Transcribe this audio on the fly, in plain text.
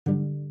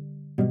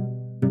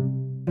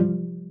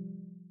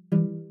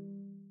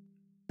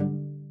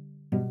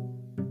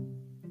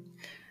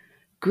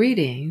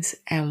Greetings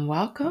and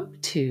welcome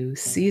to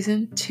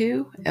Season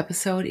 2,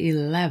 Episode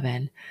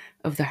 11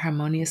 of the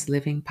Harmonious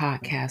Living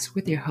Podcast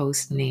with your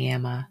host,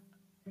 Neema.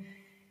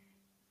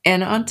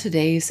 And on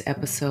today's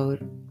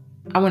episode,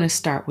 I want to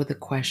start with a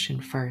question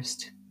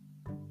first.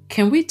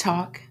 Can we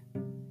talk?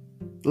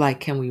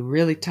 Can we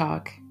really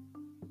talk?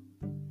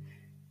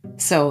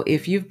 So,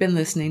 if you've been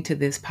listening to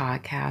this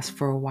podcast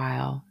for a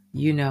while,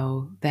 you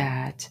know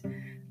that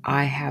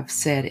I have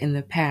said in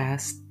the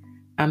past,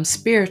 I'm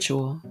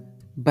spiritual,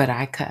 but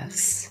I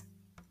cuss.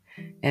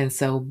 And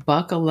so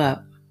buckle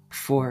up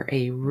for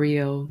a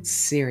real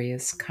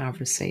serious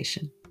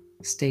conversation.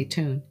 Stay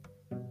tuned.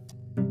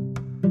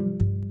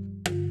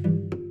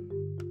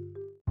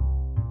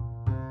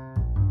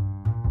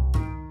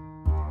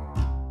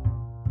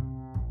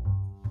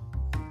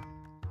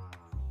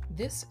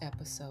 This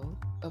episode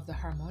of the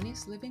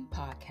Harmonious Living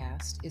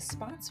Podcast is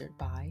sponsored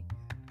by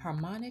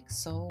Harmonic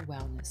Soul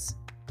Wellness.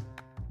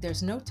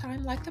 There's no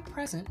time like the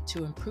present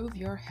to improve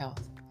your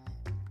health.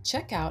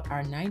 Check out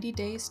our 90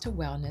 Days to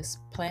Wellness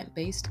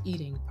plant-based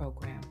eating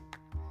program.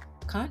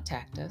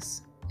 Contact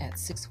us at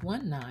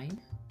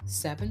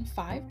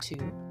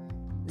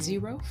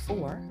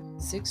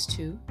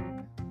 619-752-0462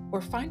 or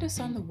find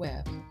us on the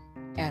web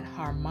at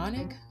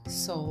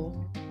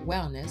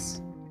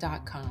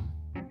harmonicsoulwellness.com.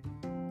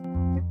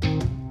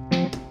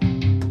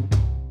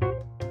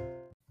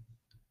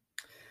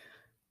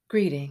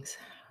 Greetings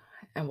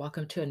and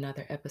welcome to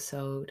another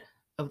episode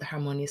of the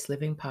Harmonious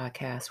Living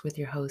Podcast with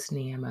your host,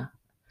 Neema.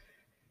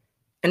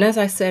 And as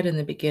I said in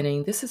the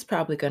beginning, this is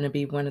probably going to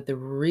be one of the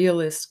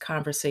realest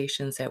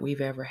conversations that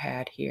we've ever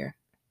had here.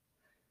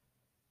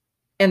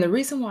 And the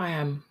reason why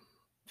I'm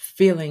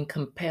feeling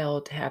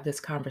compelled to have this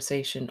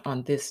conversation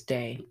on this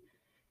day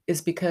is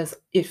because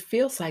it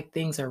feels like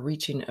things are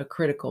reaching a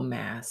critical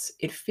mass.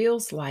 It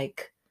feels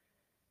like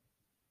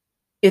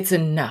it's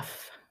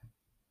enough.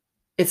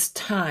 It's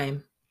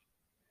time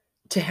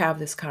to have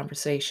this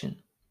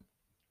conversation.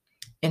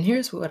 And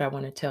here's what I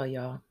want to tell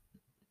y'all.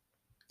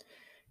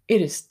 It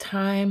is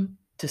time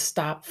to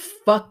stop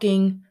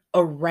fucking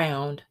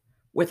around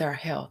with our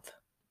health.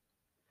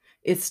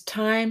 It's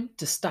time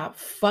to stop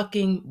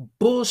fucking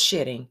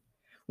bullshitting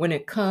when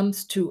it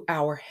comes to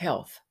our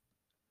health.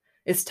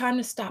 It's time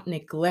to stop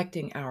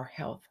neglecting our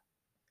health.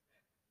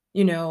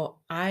 You know,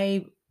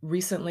 I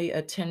recently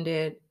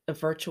attended a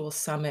virtual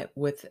summit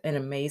with an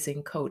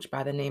amazing coach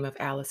by the name of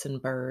Allison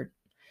Bird.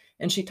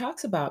 And she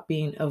talks about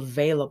being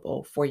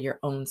available for your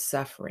own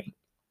suffering.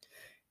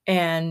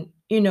 And,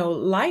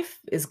 life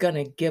is going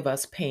to give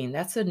us pain.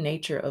 That's the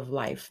nature of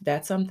life.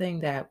 That's something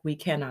that we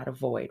cannot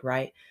avoid,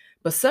 right?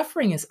 But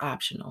suffering is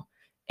optional.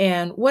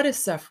 And what is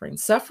suffering?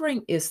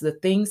 Suffering is the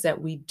things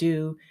that we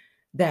do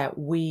that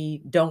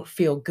we don't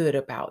feel good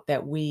about,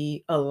 that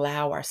we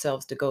allow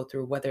ourselves to go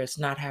through, whether it's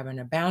not having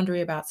a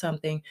boundary about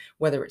something,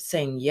 whether it's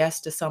saying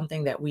yes to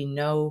something that we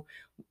know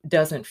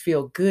doesn't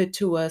feel good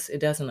to us, it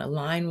doesn't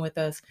align with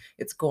us,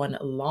 it's going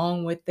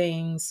along with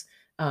things,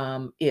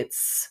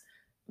 it's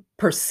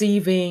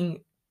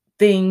perceiving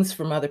things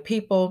from other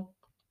people.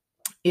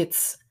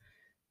 It's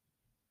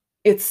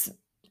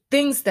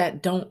things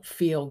that don't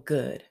feel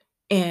good.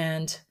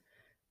 And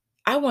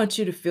I want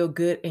you to feel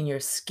good in your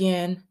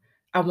skin.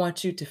 I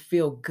want you to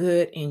feel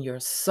good in your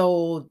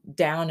soul,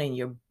 down in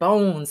your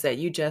bones, that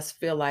you just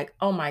feel like,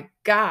 oh my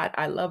God,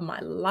 I love my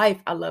life.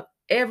 I love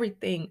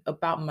everything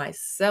about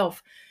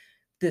myself.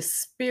 This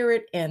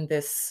spirit and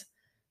this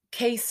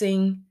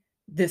casing,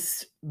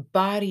 this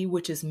body,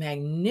 which is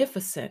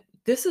magnificent.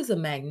 This is a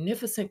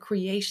magnificent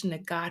creation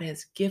that God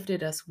has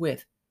gifted us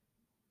with.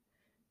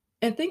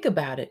 And think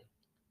about it.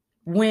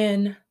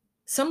 When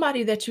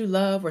somebody that you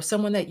love or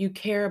someone that you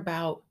care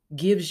about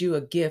gives you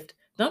a gift,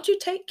 don't you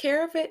take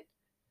care of it?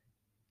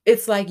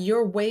 It's like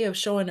your way of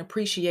showing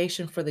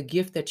appreciation for the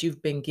gift that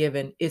you've been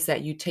given is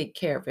that you take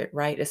care of it,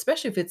 right?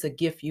 Especially if it's a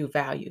gift you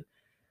value.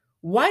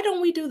 Why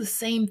don't we do the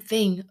same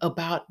thing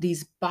about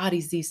these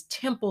bodies, these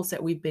temples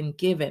that we've been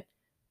given?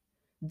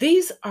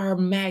 These are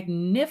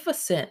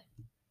magnificent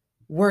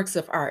works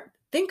of art.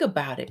 Think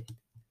about it.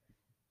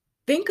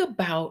 Think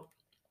about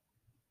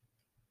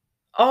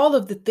all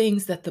of the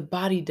things that the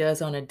body does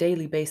on a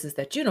daily basis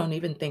that you don't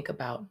even think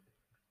about.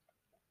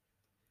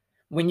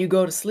 When you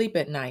go to sleep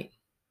at night,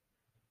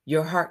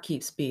 your heart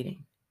keeps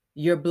beating,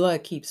 your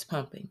blood keeps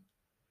pumping.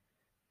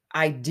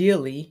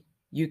 Ideally,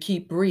 you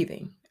keep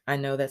breathing. I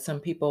know that some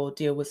people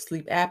deal with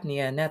sleep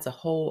apnea, and that's a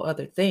whole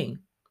other thing.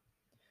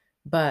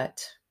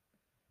 But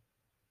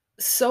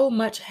so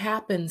much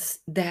happens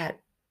that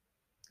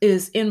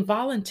is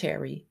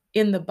involuntary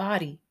in the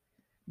body,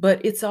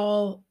 but it's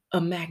all a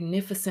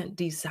magnificent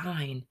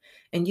design,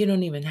 and you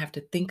don't even have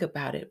to think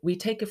about it. We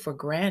take it for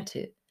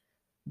granted,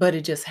 but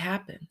it just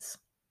happens.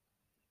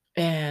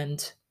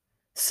 And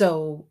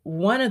so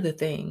one of the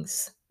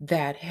things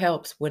that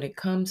helps when it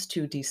comes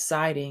to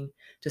deciding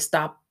to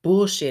stop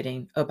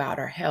bullshitting about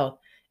our health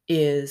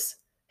is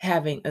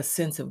having a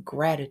sense of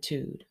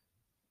gratitude,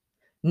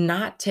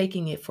 not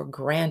taking it for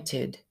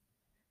granted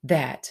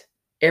that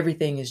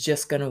everything is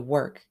just going to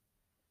work.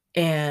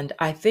 And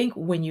I think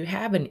when you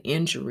have an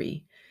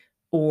injury,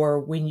 or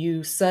when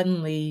you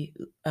suddenly,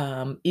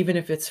 even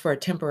if it's for a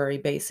temporary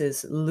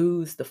basis,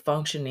 lose the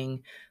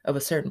functioning of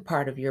a certain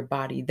part of your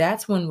body,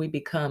 that's when we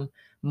become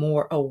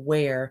more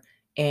aware,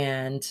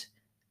 and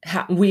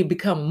we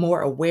become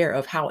more aware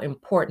of how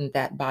important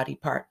that body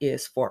part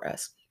is for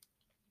us.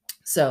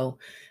 So,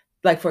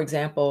 like, for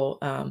example,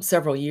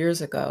 several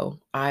years ago,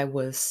 I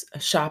was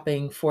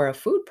shopping for a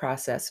food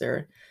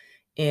processor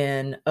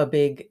in a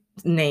big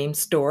name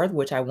store,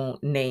 which I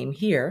won't name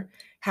here.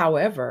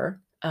 However,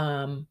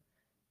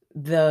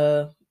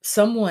 the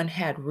someone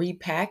had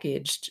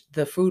repackaged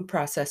the food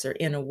processor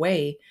in a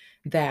way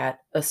that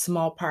a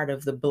small part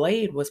of the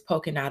blade was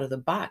poking out of the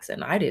box,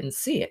 and I didn't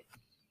see it.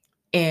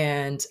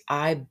 And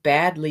I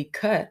badly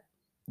cut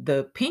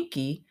the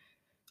pinky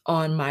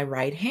on my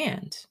right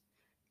hand.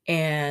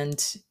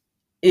 And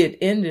it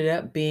ended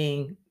up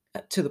being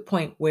to the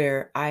point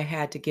where I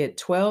had to get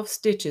 12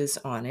 stitches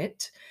on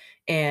it,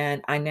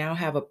 and I now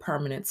have a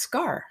permanent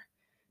scar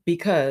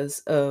because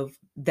of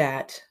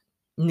that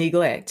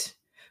neglect.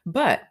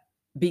 But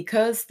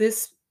because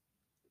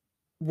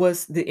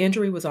the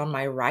injury was on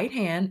my right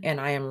hand,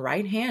 and I am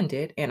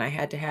right-handed, and I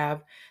had to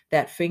have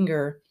that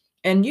finger,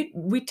 and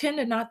we tend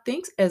to not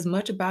think as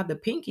much about the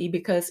pinky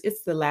because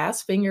it's the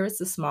last finger, it's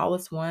the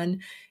smallest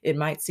one. It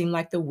might seem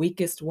like the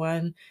weakest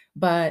one,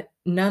 but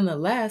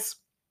nonetheless,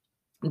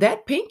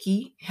 that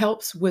pinky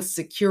helps with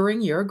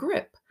securing your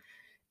grip.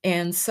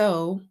 And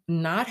so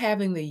not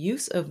having the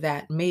use of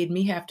that made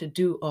me have to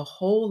do a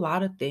whole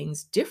lot of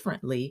things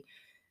differently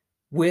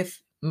with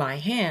my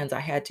hands. I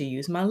had to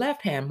use my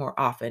left hand more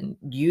often,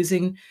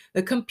 using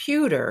the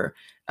computer,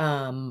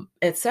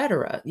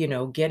 etc.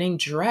 Getting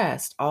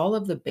dressed, all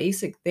of the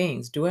basic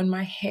things, doing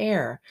my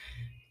hair,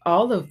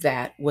 all of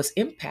that was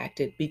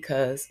impacted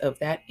because of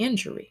that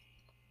injury.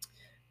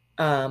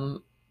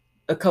 Um,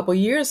 a couple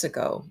years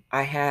ago,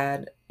 I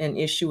had an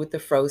issue with the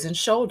frozen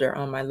shoulder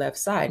on my left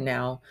side.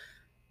 Now,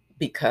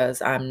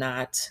 because I'm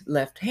not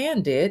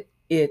left-handed,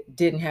 it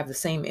didn't have the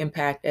same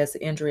impact as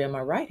the injury on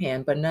my right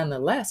hand, but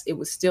nonetheless, it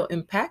was still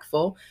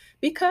impactful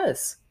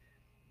because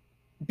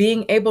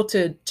being able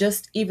to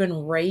just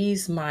even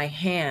raise my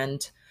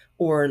hand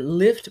or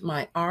lift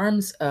my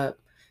arms up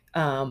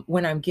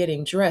when I'm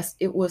getting dressed,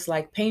 it was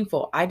like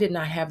painful. I did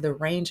not have the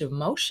range of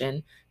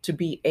motion to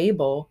be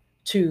able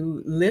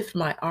to lift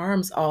my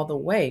arms all the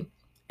way.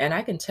 And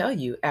I can tell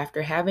you,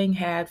 after having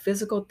had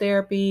physical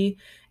therapy,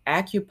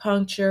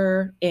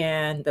 acupuncture,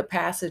 and the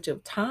passage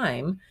of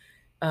time,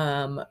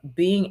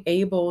 being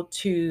able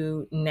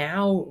to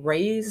now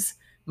raise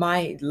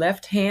my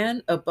left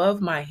hand above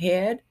my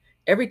head,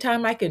 every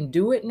time I can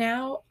do it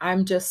now,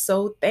 I'm just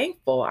so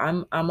thankful.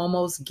 I'm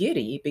almost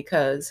giddy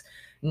because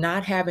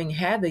not having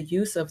had the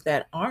use of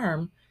that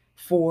arm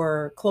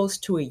for close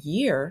to a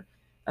year,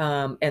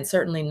 and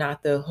certainly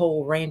not the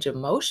whole range of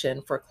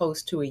motion for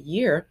close to a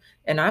year.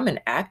 And I'm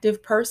an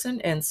active person,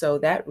 and so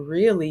that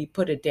really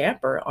put a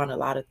damper on a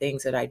lot of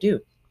things that I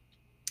do.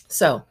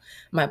 So,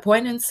 my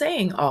point in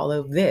saying all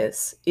of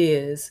this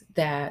is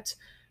that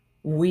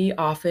we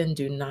often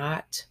do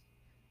not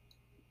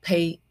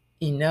pay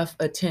enough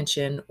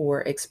attention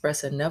or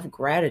express enough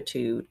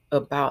gratitude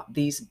about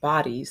these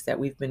bodies that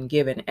we've been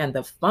given and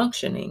the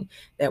functioning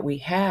that we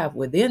have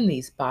within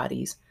these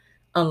bodies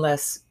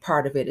unless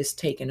part of it is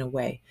taken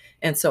away.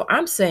 And so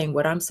I'm saying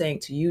what I'm saying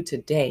to you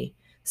today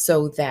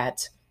so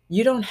that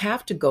you don't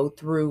have to go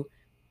through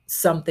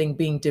something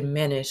being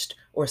diminished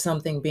or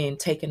something being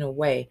taken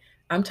away.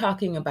 I'm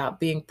talking about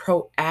being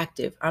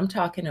proactive. I'm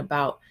talking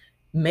about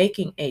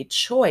making a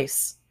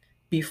choice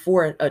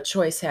before a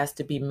choice has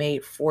to be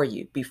made for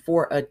you,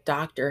 before a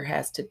doctor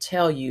has to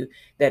tell you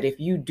that if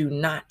you do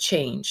not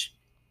change,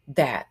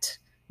 that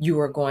you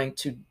are going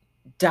to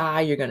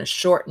die, you're going to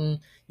shorten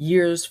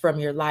years from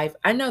your life.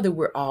 I know that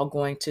we're all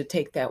going to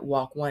take that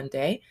walk one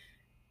day.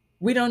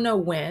 We don't know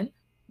when,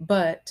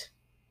 but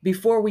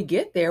before we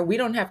get there, we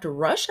don't have to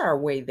rush our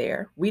way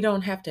there. We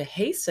don't have to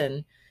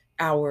hasten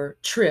our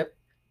trip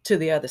to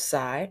the other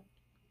side,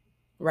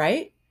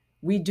 right?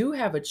 We do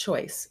have a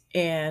choice,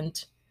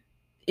 and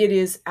it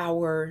is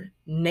our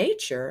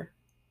nature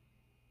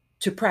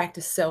to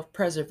practice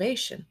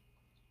self-preservation.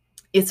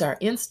 It's our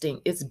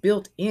instinct. It's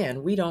built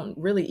in. We don't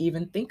really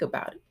even think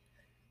about it.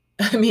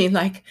 I mean,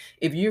 like,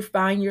 if you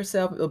find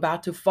yourself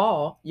about to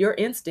fall, your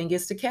instinct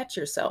is to catch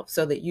yourself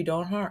so that you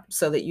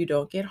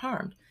don't get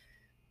harmed.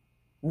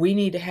 We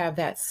need to have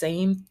that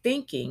same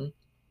thinking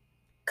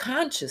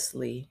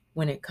consciously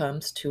when it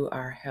comes to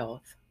our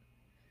health.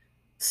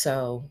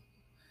 So,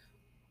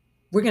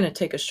 we're going to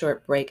take a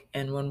short break,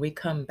 and when we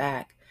come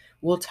back,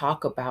 we'll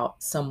talk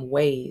about some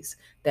ways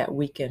that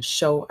we can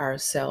show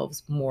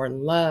ourselves more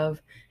love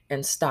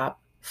and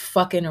stop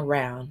fucking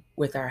around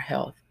with our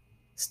health.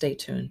 Stay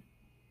tuned.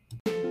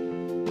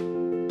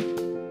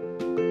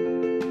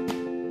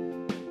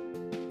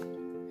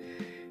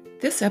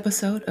 This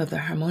episode of the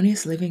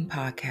Harmonious Living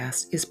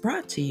Podcast is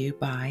brought to you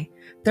by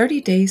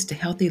 30 Days to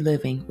Healthy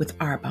Living with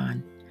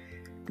Arbonne.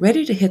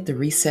 Ready to hit the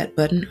reset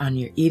button on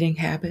your eating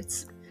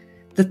habits?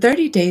 The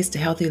 30 Days to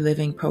Healthy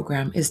Living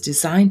program is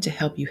designed to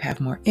help you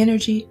have more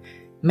energy,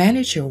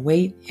 manage your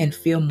weight, and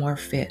feel more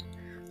fit,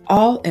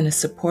 all in a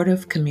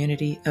supportive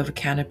community of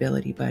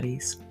accountability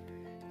buddies.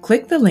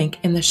 Click the link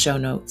in the show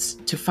notes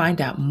to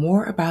find out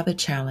more about the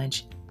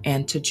challenge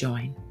and to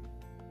join.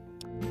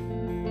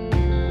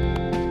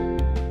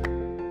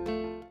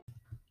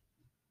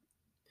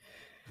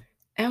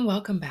 And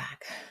welcome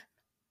back.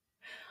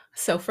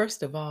 So,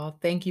 first of all,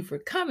 thank you for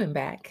coming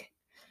back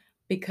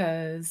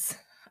because,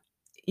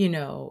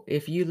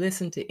 if you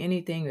listen to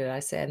anything that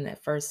I said in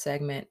that first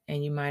segment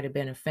and you might have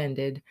been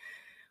offended,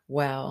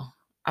 well,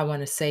 I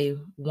want to say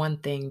one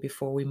thing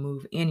before we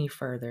move any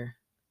further.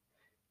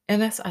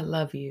 And that's I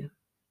love you.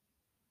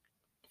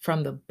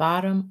 From the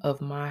bottom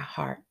of my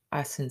heart,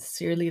 I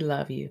sincerely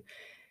love you.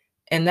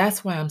 And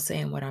that's why I'm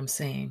saying what I'm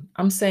saying.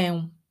 I'm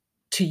saying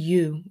to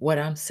you what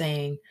I'm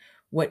saying,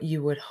 what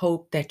you would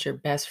hope that your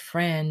best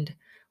friend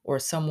or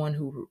someone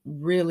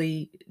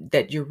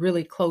that you're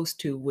really close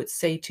to would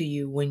say to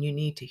you when you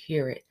need to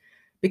hear it.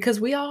 Because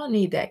we all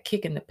need that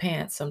kick in the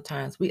pants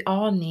sometimes. We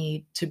all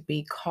need to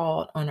be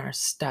called on our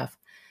stuff,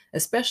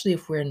 especially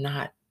if we're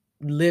not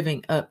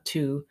living up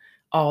to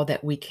all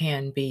that we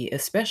can be,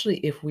 especially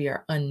if we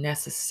are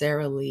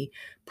unnecessarily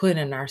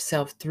putting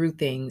ourselves through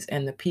things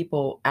and the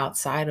people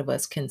outside of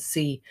us can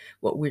see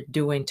what we're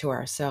doing to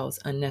ourselves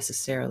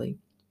unnecessarily.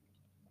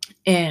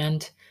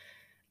 And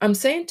what I'm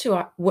saying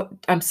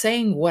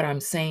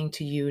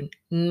to you,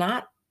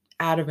 not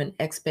out of an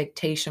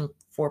expectation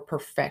for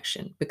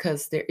perfection,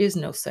 because there is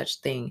no such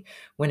thing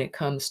when it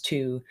comes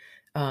to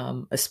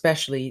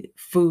especially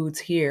foods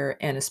here,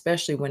 and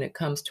especially when it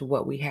comes to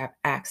what we have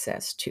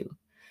access to.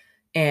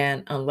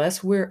 And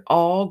unless we're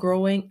all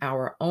growing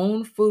our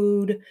own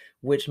food,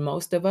 which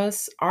most of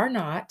us are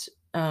not,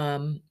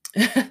 and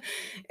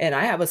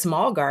I have a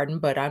small garden,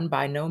 but I'm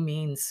by no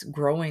means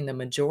growing the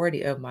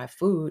majority of my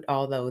food,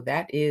 although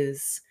that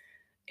is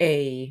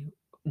a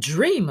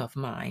dream of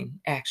mine,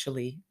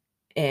 actually.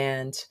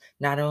 And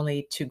not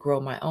only to grow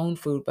my own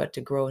food, but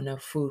to grow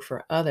enough food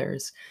for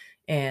others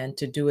and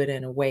to do it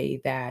in a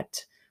way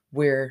that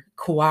we're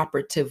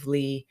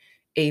cooperatively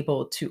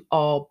able to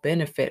all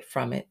benefit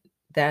from it.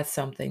 That's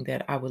something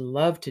that I would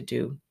love to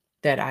do,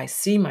 that I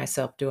see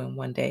myself doing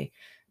one day.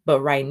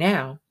 But right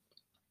now,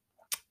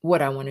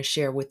 what I want to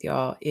share with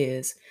y'all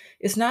is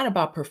it's not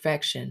about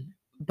perfection,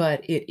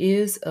 but it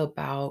is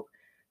about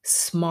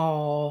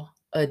small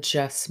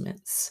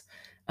adjustments.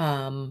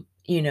 We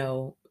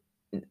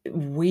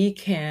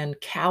can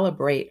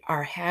calibrate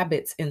our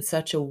habits in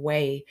such a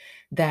way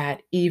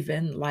that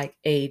even like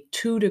a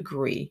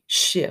 2-degree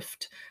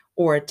shift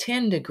or a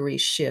 10-degree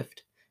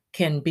shift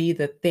can be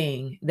the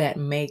thing that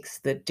makes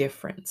the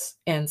difference.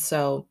 And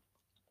so,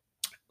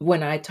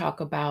 when I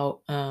talk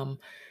about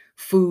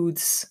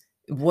foods,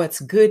 what's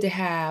good to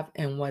have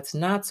and what's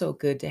not so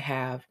good to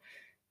have,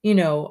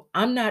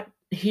 I'm not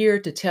here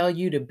to tell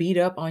you to beat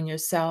up on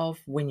yourself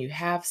when you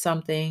have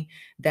something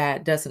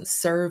that doesn't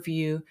serve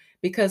you,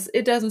 because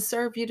it doesn't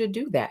serve you to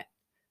do that.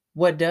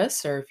 What does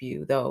serve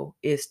you, though,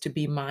 is to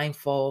be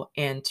mindful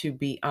and to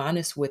be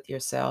honest with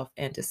yourself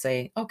and to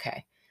say,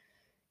 okay,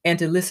 and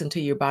to listen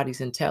to your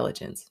body's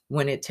intelligence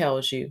when it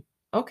tells you,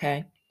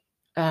 okay,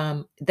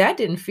 that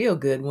didn't feel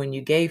good when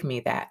you gave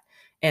me that.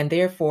 And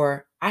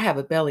therefore, I have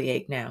a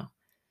bellyache now.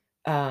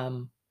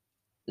 Um,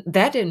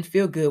 that didn't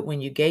feel good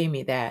when you gave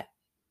me that.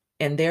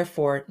 And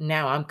therefore,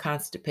 now I'm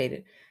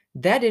constipated.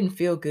 That didn't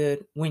feel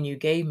good when you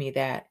gave me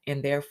that.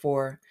 And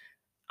therefore,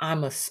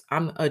 I'm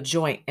a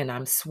joint and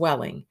I'm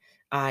swelling.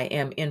 I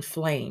am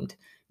inflamed.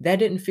 That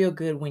didn't feel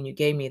good when you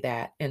gave me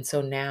that. And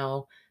so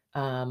now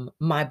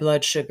my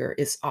blood sugar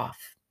is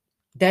off.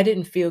 That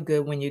didn't feel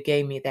good when you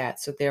gave me that.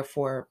 So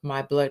therefore,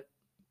 my blood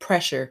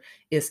pressure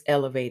is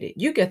elevated.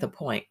 You get the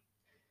point.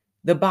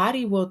 The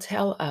body will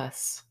tell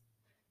us,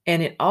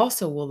 and it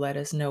also will let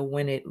us know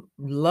when it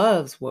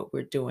loves what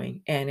we're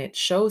doing. And it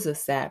shows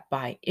us that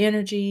by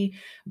energy,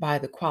 by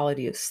the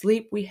quality of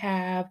sleep we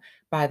have,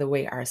 by the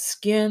way our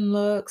skin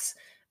looks,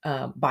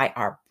 by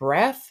our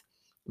breath,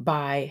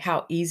 by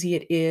how easy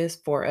it is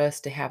for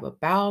us to have a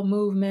bowel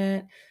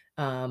movement,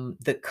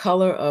 the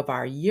color of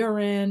our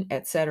urine,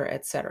 et cetera,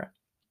 et cetera.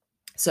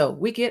 So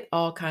we get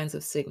all kinds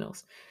of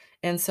signals.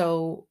 And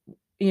so,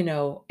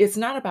 it's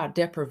not about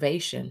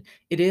deprivation.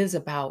 It is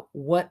about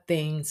what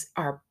things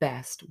are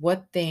best,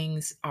 what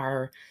things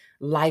are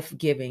life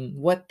giving,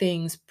 what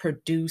things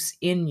produce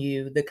in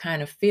you the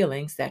kind of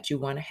feelings that you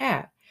want to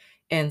have.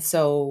 And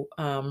so,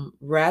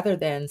 rather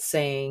than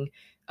saying,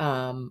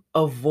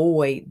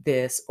 avoid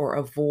this or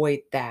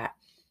avoid that,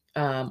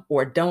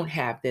 or don't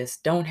have this,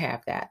 don't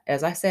have that,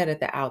 as I said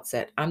at the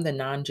outset, I'm the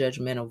non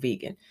judgmental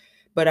vegan.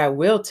 But I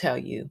will tell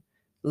you,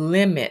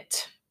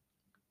 limit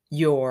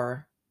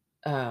your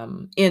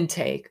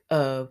intake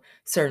of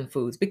certain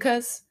foods,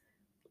 because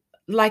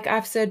like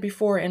I've said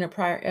before in a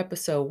prior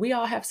episode, we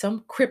all have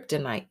some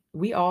kryptonite.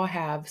 We all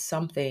have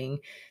something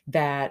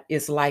that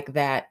is like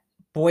that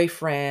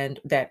boyfriend,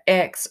 that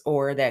ex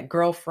or that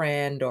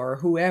girlfriend or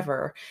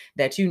whoever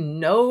that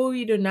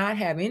you do not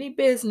have any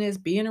business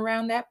being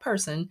around that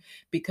person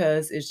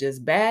because it's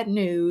just bad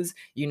news.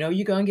 You know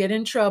you're going to get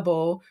in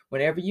trouble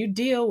whenever you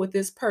deal with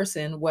this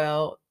person.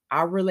 Well,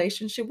 our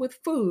relationship with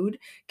food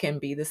can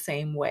be the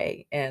same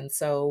way. And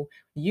so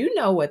you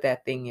know what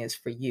that thing is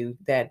for you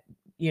that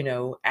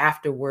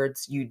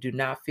afterwards you do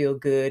not feel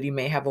good. You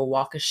may have a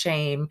walk of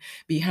shame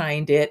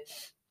behind it.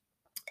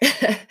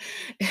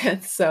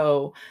 And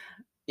so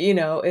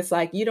it's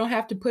like you don't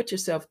have to put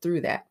yourself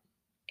through that.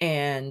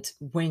 And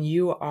when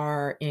you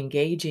are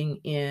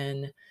engaging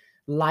in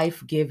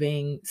life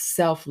giving,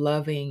 self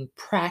loving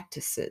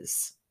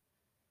practices,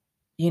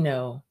 you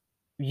know,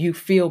 you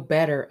feel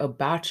better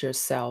about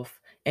yourself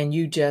and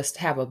you just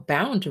have a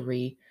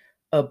boundary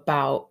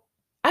about,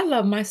 I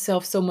love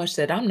myself so much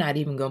that I'm not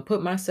even going to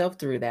put myself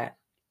through that.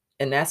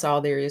 And that's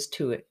all there is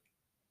to it.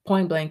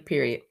 Point blank,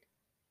 period.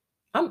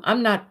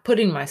 I'm not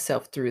putting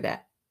myself through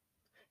that.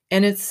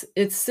 And it's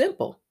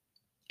simple.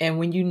 And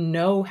when you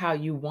know how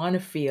you want to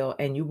feel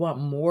and you want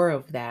more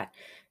of that,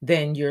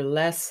 then you're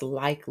less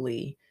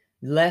likely,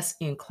 less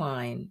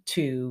inclined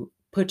to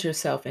put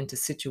yourself into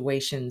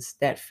situations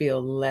that feel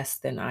less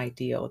than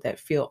ideal, that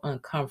feel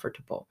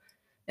uncomfortable.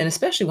 And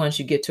especially once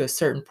you get to a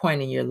certain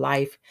point in your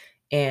life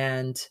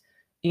and,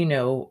 you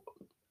know,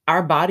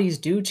 our bodies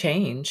do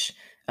change.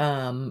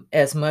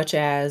 As much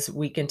as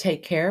we can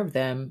take care of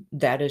them,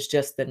 that is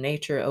just the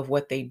nature of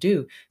what they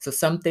do. So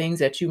some things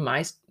that you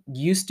might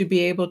used to be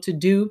able to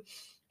do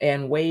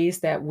and ways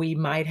that we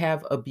might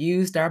have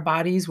abused our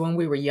bodies when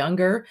we were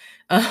younger,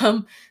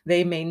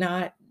 they may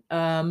not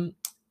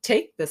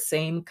take the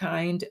same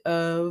kind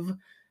of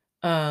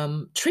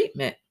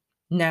treatment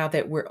now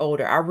that we're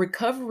older. Our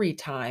recovery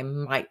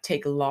time might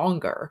take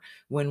longer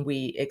when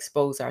we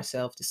expose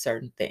ourselves to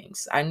certain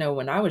things. I know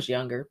when I was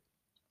younger,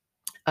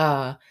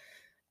 uh,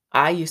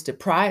 I used to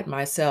pride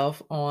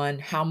myself on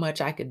how much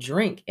I could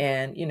drink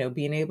and,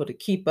 being able to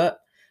keep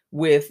up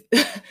with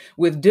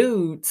with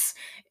dudes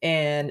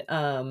and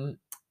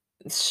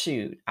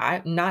shoot,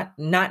 I not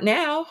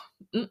now.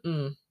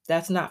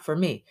 That's not for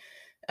me.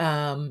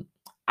 Um,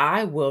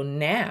 I will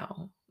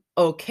now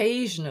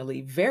occasionally,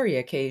 very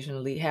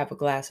occasionally, have a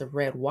glass of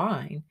red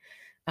wine.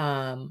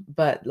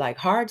 But like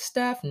hard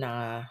stuff,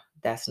 nah,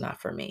 that's not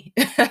for me.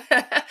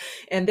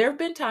 And there have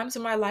been times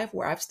in my life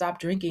where I've stopped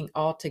drinking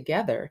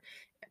altogether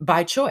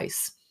by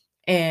choice.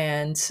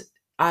 And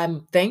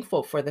I'm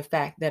thankful for the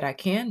fact that I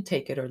can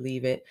take it or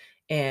leave it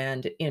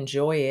and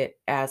enjoy it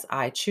as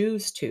I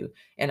choose to.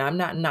 And I'm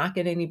not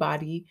knocking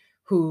anybody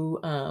who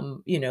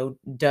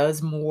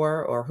does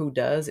more or who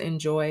does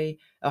enjoy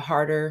a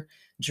harder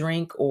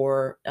drink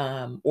or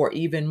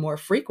even more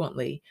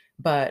frequently.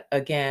 But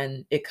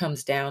again, it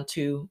comes down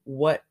to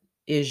what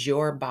is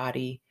your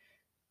body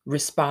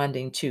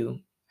responding to?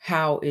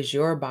 How is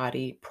your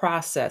body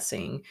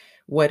processing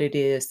what it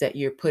is that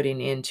you're putting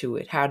into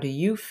it? How do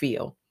you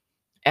feel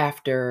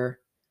after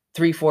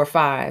three, four,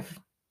 five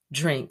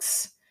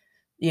drinks?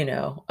 You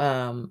know,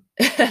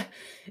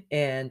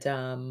 and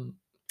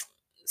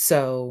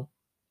so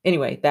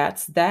anyway,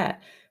 that's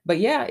that. But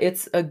yeah,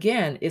 it's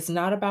again, it's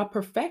not about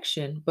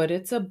perfection, but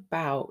it's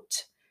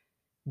about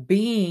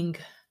being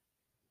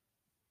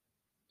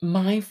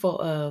mindful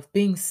of,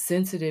 being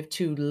sensitive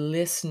to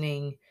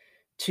listening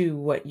to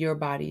what your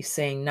body's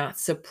saying, not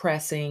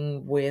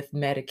suppressing with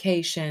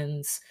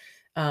medications.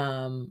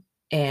 Um,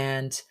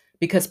 and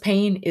because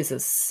pain is a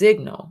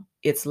signal,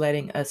 it's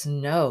letting us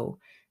know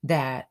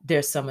that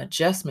there's some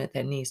adjustment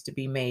that needs to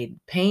be made.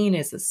 Pain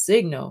is a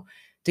signal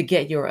to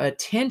get your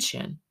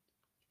attention.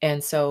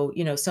 And so,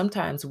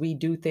 sometimes we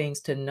do things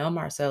to numb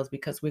ourselves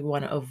because we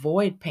want to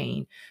avoid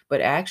pain,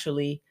 but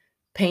actually,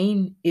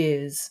 pain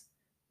is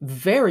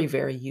very,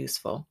 very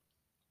useful.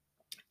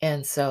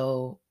 And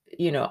so,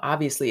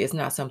 obviously, it's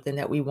not something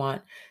that we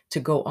want to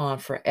go on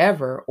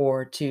forever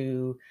or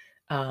to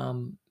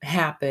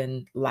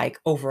happen like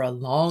over a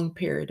long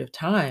period of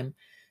time.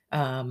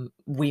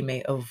 We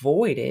may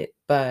avoid it,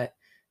 but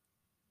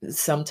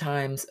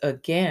sometimes,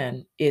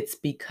 again, it's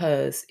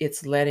because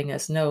it's letting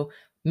us know,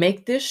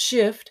 make this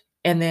shift,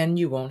 and then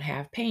you won't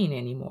have pain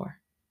anymore.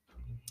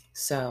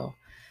 So,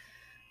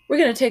 we're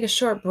going to take a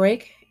short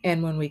break.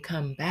 And when we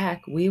come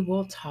back, we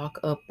will talk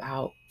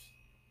about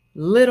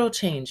little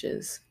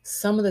changes,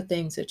 some of the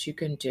things that you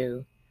can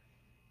do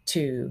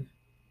to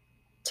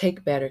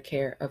take better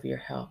care of your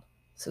health.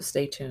 So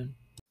stay tuned.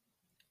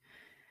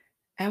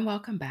 And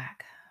welcome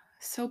back.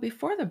 So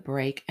before the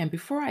break, and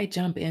before I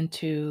jump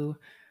into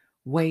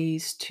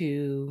ways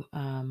to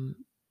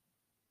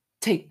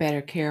take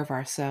better care of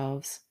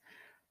ourselves,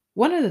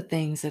 one of the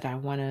things that I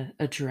want to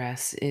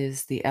address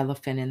is the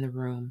elephant in the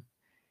room.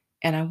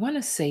 And I want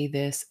to say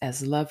this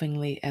as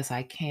lovingly as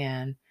I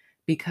can,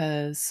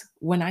 because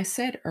when I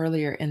said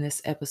earlier in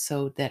this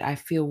episode that I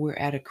feel we're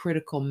at a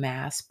critical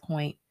mass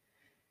point,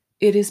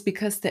 it is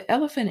because the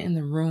elephant in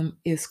the room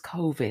is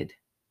COVID.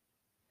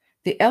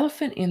 The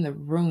elephant in the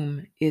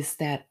room is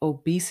that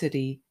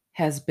obesity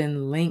has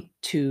been linked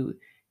to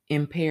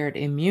impaired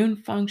immune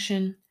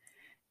function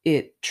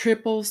It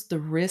triples the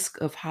risk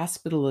of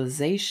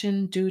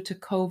hospitalization due to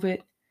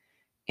COVID.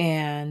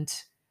 And,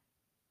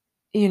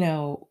 you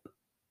know,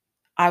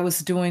 I was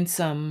doing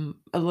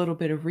a little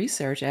bit of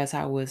research as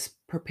I was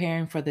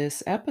preparing for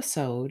this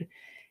episode.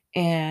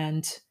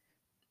 And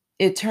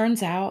it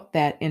turns out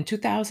that in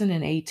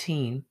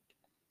 2018,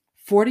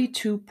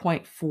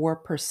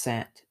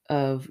 42.4%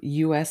 of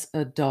US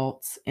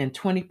adults and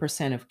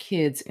 20% of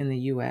kids in the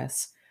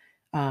US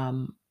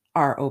um,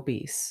 are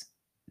obese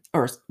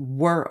or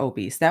were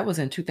obese. That was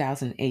in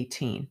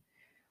 2018.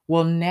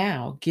 Well,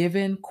 now,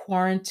 given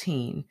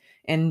quarantine,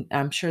 and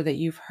I'm sure that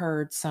you've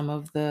heard some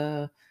of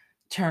the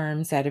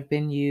terms that have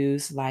been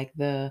used, like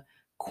the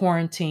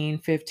quarantine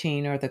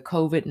 15 or the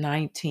COVID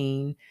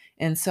 19.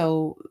 And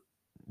so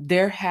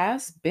there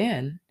has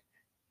been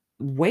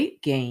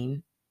weight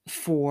gain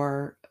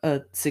for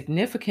a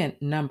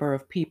significant number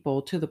of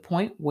people to the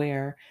point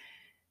where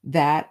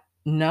that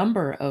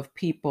number of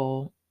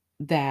people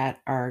that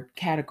are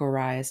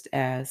categorized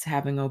as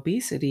having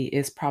obesity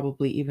is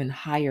probably even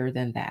higher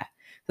than that.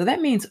 So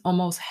that means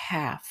almost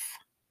half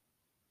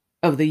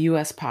of the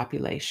US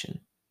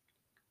population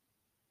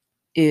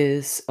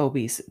is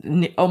obese.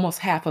 Almost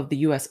half of the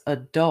US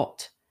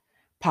adult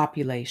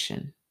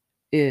population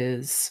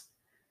is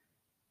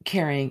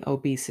carrying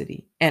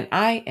obesity. And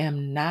I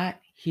am not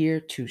here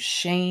to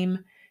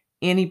shame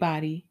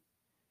anybody.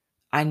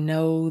 I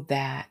know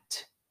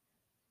that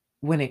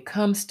when it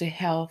comes to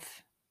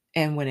health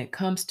and when it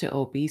comes to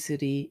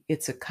obesity,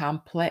 it's a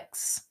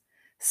complex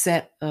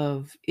set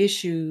of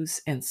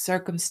issues and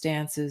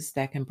circumstances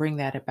that can bring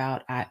that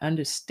about. I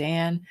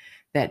understand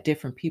that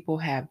different people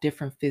have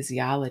different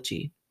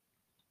physiology.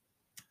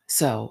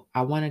 So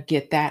I want to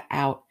get that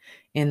out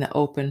in the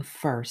open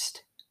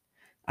first.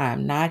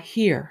 I'm not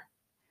here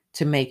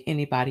to make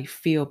anybody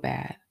feel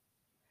bad.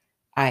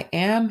 I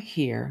am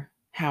here,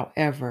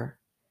 however,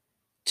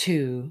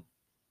 to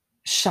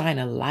shine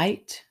a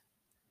light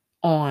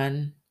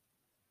on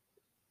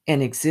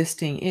an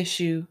existing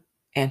issue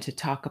and to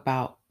talk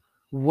about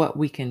what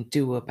we can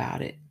do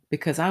about it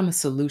because I'm a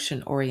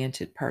solution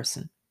oriented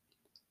person.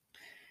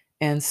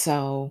 And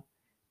so,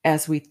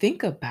 as we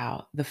think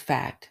about the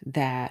fact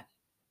that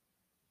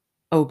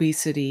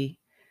obesity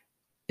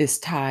is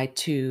tied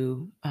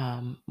to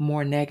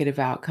more negative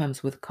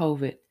outcomes with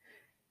COVID,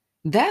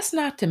 that's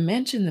not to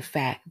mention the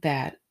fact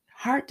that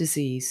heart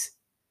disease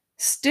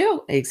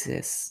still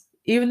exists,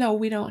 even though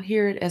we don't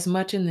hear it as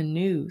much in the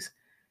news.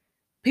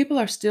 People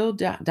are still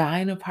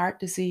dying of heart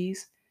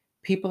disease.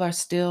 People are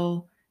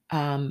still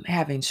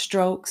having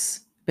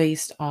strokes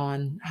based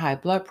on high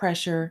blood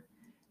pressure,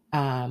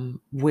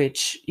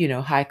 which,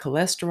 high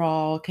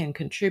cholesterol can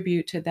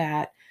contribute to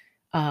that.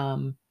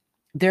 Um,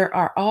 there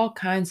are all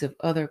kinds of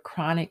other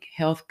chronic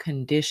health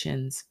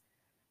conditions,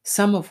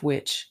 some of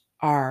which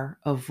are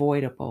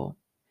avoidable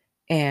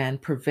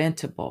and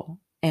preventable.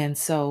 And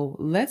so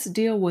let's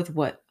deal with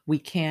what we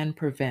can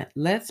prevent.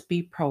 Let's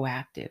be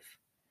proactive.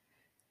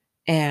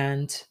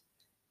 And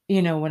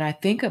when I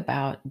think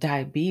about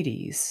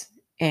diabetes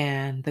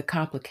and the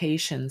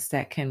complications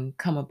that can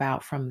come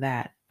about from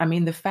that, I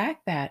mean, the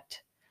fact that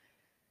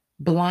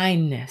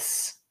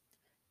blindness,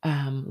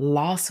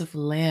 loss of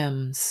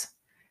limbs,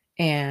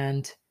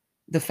 and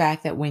the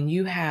fact that when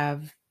you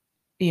have,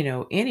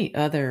 any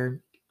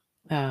other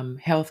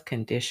health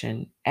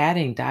condition,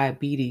 adding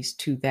diabetes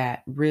to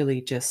that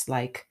really just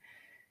like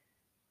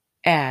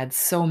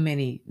adds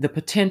the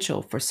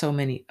potential for so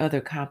many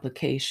other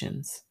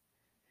complications.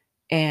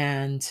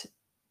 And,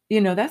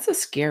 that's a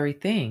scary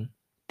thing.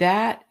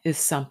 That is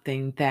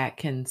something that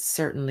can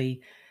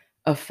certainly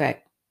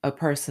affect a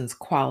person's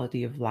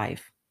quality of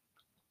life.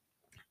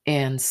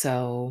 And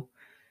so,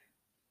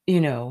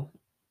 you know,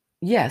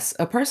 yes,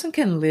 a person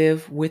can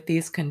live with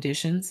these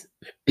conditions.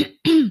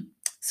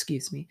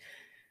 Excuse me.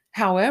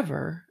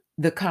 However,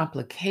 the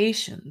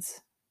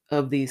complications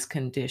of these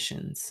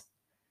conditions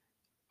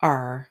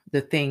are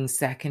the things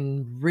that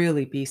can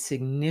really be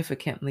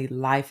significantly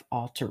life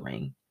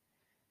altering.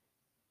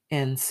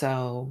 And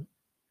so,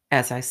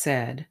 as I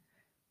said,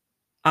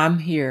 I'm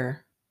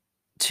here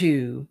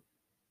to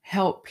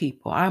help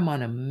people. I'm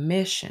on a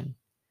mission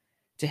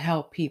to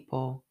help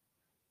people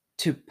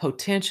to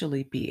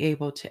potentially be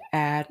able to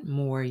add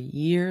more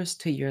years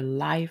to your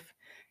life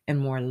and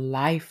more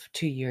life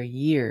to your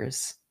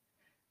years,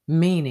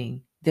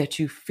 meaning that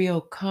you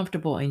feel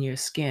comfortable in your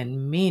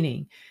skin,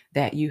 meaning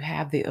that you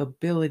have the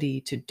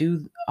ability to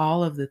do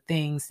all of the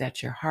things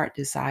that your heart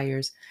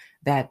desires,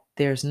 that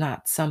there's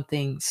not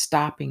something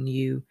stopping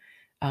you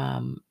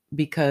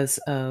because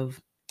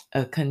of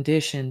a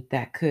condition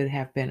that could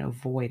have been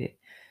avoided.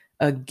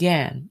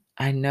 Again,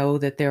 I know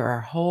that there are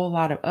a whole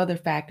lot of other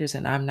factors,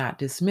 and I'm not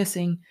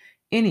dismissing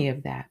any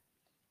of that,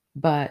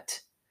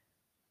 but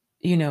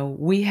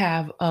we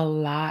have a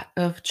lot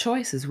of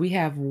choices. We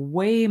have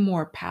way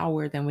more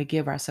power than we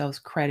give ourselves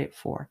credit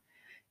for.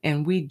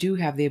 And we do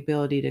have the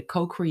ability to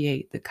co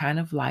create the kind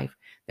of life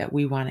that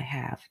we want to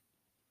have.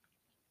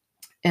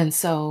 And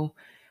so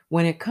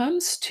when it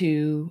comes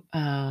to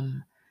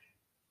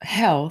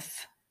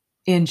health,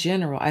 in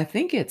general, I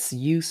think it's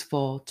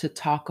useful to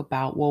talk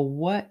about, well,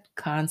 what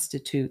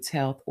constitutes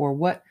health, or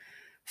what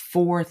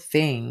four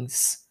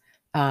things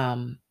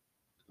um,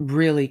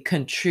 really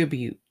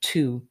contribute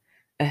to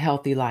a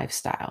healthy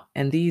lifestyle.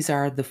 And these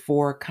are the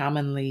four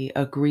commonly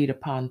agreed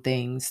upon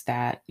things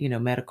that,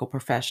 medical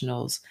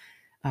professionals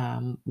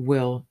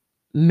will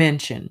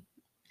mention.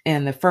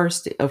 And the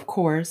first, of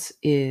course,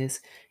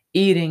 is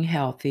eating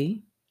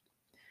healthy.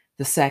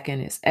 The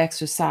second is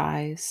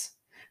exercise.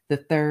 The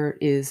third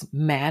is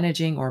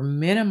managing or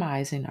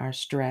minimizing our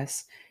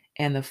stress.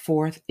 And the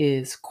fourth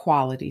is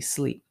quality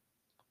sleep.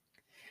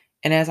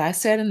 And as I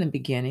said in the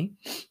beginning,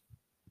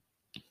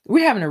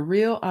 we're having a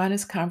real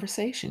honest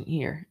conversation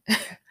here.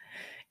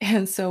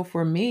 And so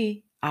for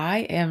me, I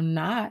am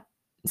not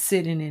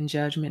sitting in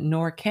judgment,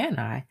 nor can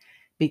I,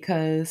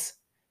 because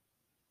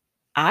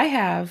I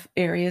have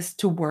areas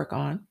to work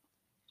on.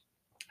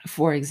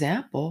 For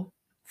example,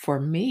 for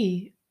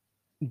me,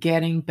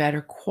 getting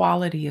better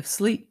quality of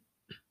sleep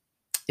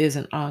is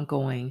an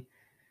ongoing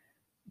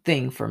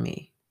thing for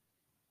me.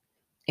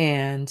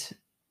 And,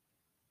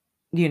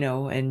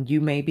 and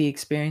you may be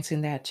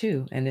experiencing that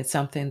too. And it's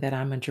something that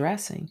I'm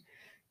addressing.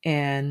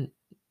 And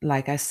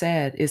like I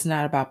said, it's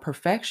not about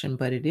perfection,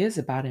 but it is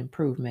about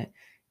improvement.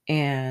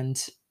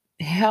 And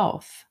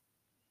health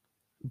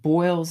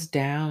boils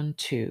down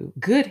to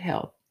good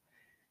health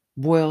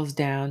boils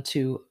down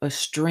to a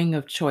string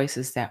of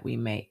choices that we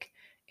make,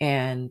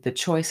 and the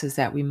choices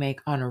that we make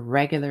on a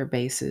regular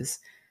basis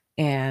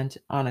and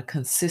on a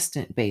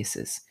consistent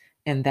basis.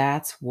 And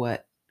that's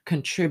what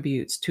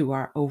contributes to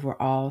our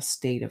overall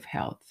state of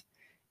health.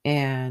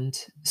 And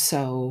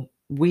so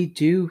we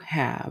do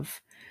have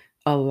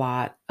a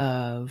lot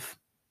of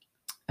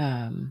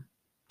um,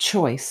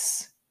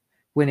 choice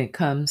when it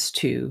comes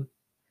to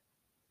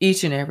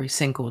each and every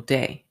single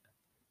day.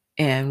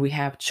 And we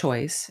have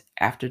choice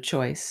after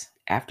choice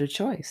after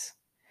choice.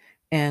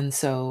 And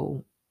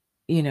so,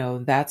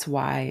 that's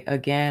why,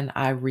 again,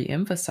 I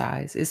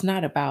reemphasize it's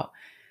not about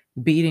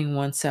beating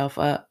oneself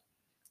up,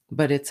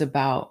 but it's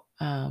about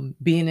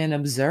being an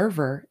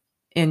observer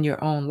in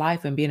your own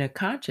life and being a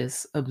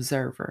conscious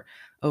observer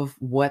of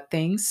what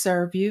things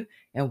serve you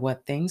and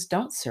what things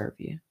don't serve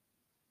you,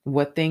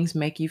 what things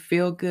make you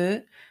feel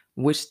good,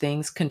 which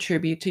things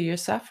contribute to your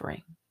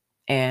suffering,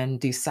 and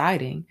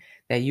deciding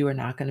that you are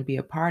not going to be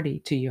a party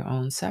to your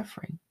own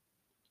suffering.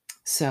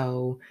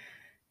 So,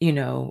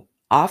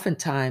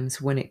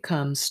 oftentimes when it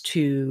comes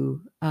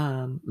to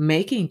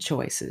making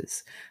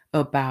choices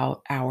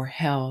about our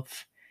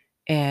health,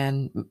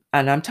 and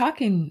I'm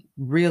talking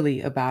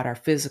really about our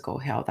physical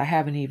health. I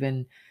haven't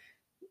even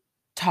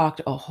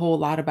talked a whole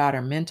lot about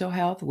our mental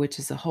health, which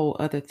is a whole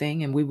other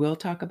thing, and we will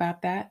talk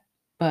about that.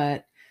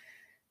 But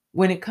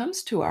when it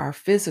comes to our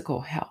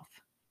physical health,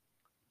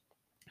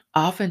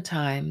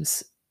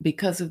 oftentimes,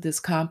 because of this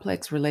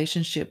complex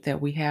relationship that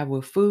we have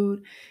with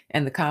food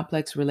and the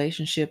complex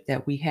relationship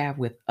that we have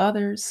with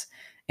others,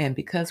 and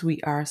because we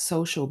are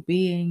social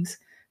beings,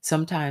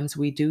 sometimes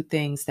we do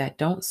things that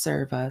don't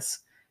serve us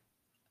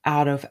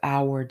out of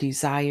our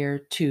desire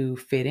to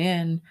fit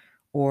in,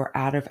 or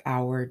out of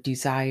our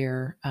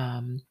desire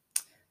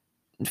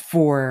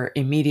for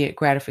immediate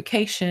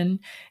gratification,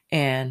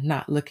 and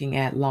not looking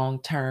at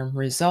long term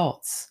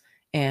results,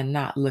 and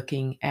not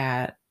looking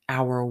at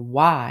our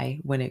why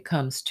when it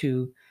comes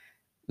to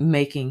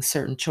making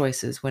certain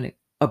choices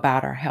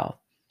about our health.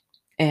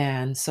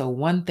 And so,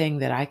 one thing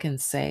that I can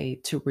say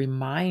to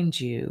remind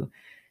you,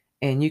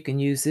 and you can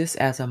use this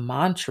as a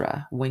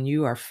mantra when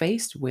you are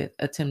faced with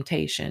a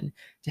temptation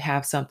to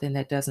have something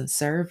that doesn't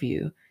serve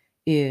you,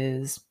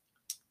 is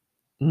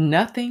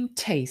nothing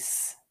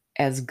tastes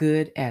as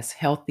good as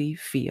healthy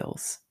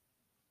feels.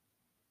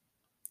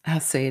 I'll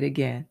say it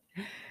again.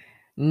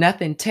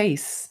 Nothing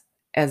tastes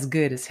as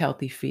good as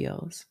healthy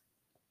feels.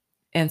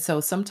 And so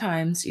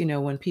sometimes,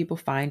 when people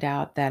find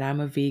out that I'm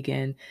a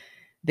vegan,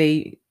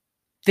 they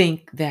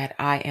think that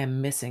I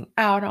am missing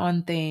out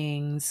on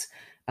things,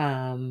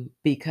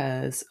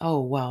 because,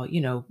 oh, well,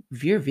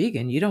 if you're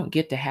vegan, you don't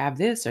get to have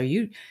this, or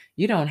you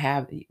don't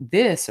have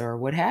this, or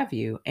what have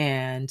you.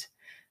 And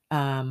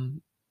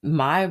um,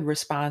 my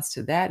response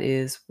to that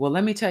is, well,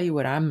 let me tell you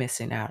what I'm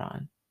missing out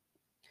on.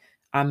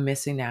 I'm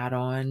missing out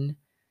on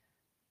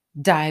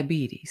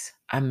diabetes.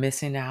 I'm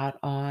missing out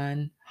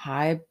on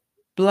high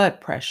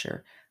blood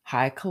pressure,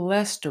 high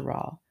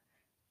cholesterol.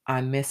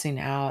 I'm missing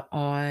out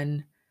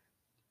on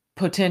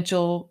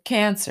potential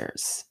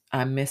cancers.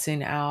 I'm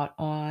missing out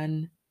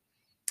on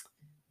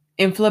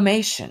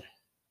inflammation.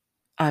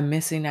 I'm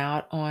missing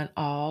out on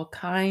all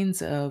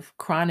kinds of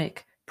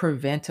chronic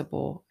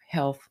preventable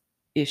health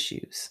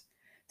issues.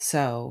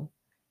 So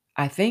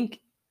I think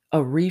a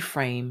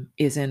reframe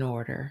is in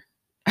order.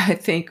 I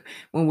think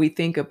when we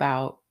think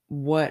about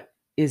what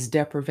is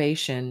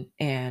deprivation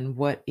and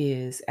what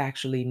is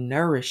actually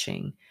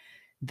nourishing,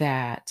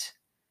 that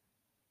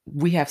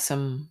we have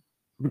some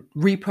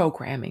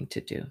reprogramming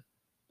to do.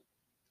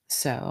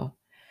 So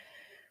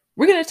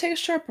we're going to take a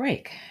short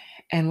break.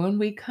 And when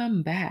we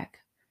come back,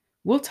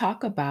 we'll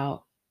talk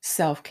about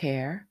self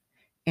care,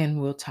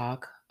 and we'll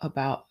talk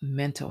about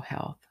mental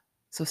health.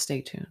 So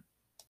stay tuned.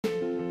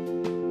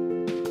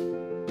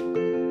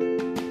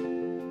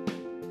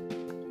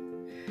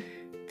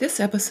 This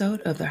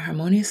episode of the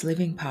Harmonious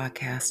Living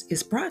Podcast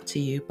is brought to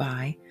you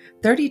by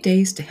 30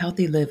 Days to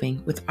Healthy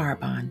Living with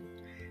Arbonne.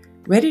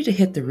 Ready to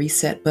hit the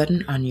reset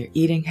button on your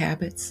eating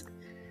habits?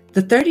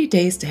 The 30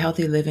 Days to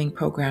Healthy Living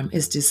program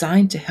is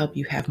designed to help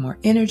you have more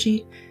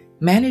energy,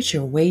 manage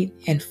your weight,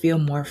 and feel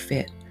more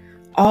fit,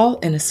 all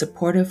in a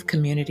supportive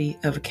community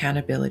of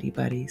accountability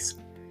buddies.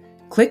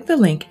 Click the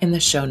link in the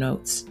show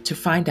notes to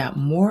find out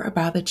more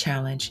about the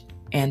challenge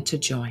and to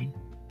join.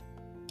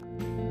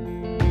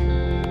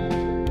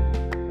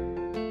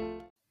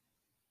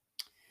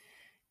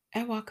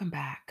 And welcome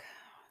back.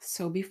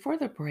 So before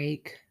the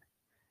break,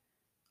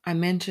 I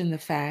mentioned the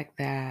fact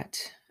that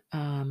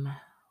I've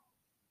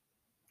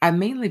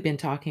mainly been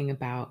talking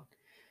about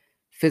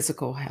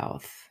physical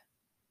health,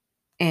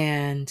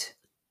 and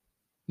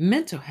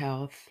mental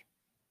health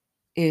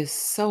is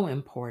so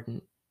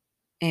important.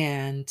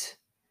 And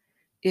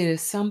it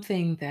is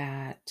something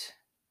that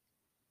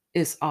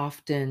is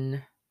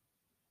often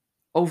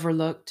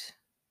overlooked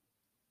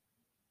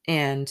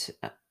and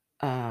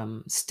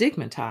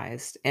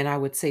stigmatized. And I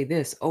would say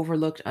this,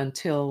 overlooked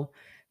until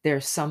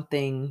there's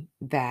something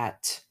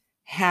that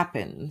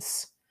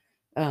happens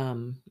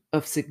of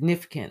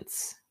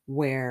significance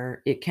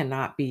where it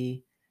cannot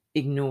be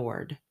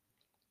ignored.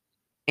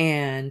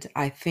 And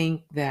I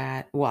think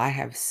that, well, I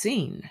have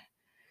seen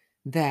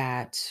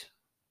that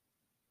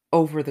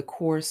over the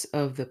course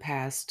of the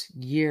past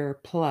year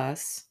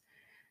plus,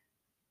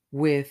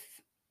 with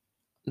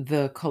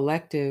the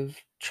collective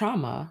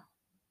trauma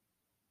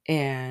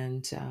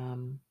and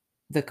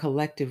the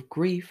collective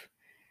grief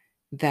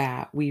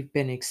that we've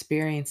been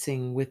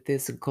experiencing with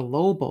this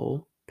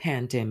global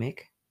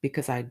pandemic,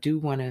 because I do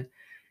want to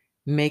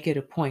make it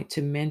a point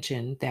to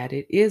mention that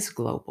it is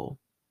global.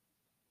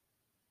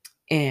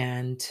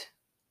 And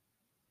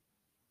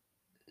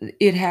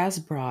it has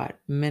brought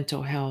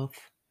mental health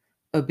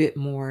a bit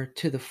more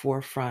to the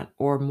forefront,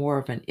 or more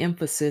of an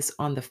emphasis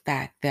on the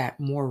fact that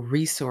more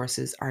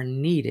resources are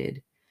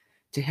needed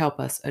to help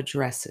us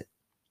address it.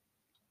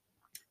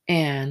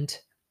 And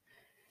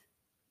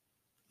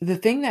the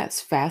thing that's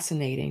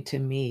fascinating to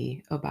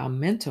me about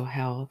mental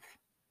health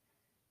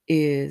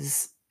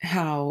is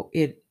how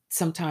it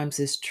sometimes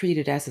is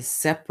treated as a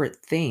separate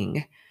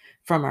thing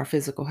from our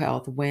physical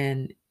health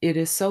when it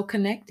is so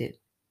connected.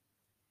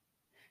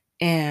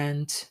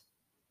 And,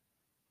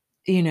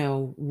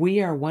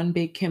 we are one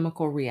big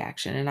chemical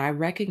reaction. And I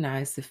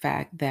recognize the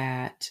fact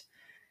that,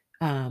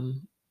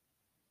 um,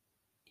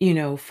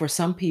 for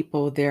some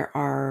people, there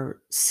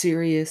are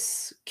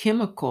serious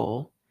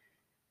chemical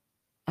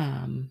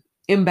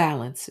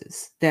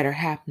imbalances that are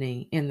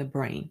happening in the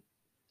brain.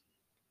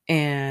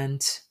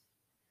 And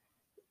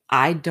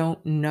I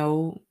don't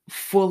know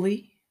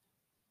fully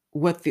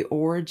what the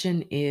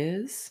origin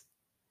is,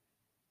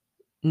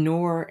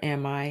 nor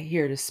am I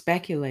here to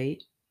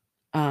speculate.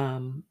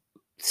 Um,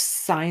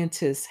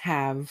 Scientists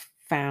have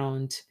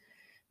found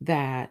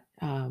that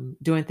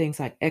doing things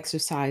like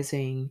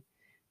exercising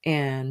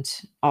and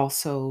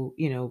also,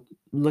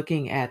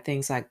 looking at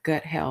things like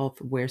gut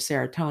health, where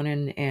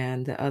serotonin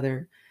and the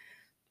other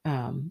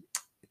um,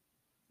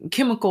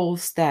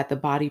 chemicals that the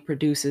body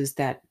produces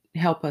that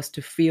help us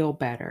to feel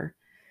better,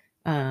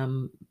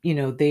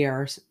 they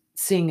are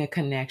seeing a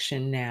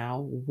connection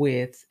now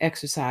with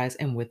exercise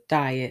and with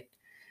diet,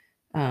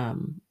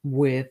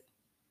 with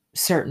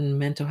certain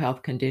mental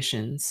health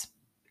conditions.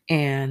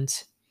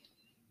 But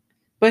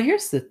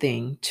here's the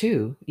thing,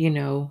 too,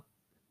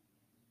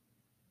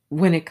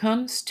 when it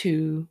comes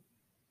to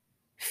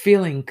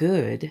feeling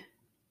good,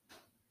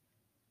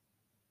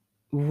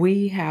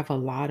 we have a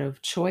lot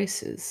of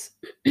choices.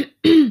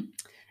 And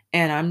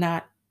I'm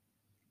not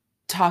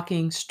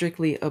talking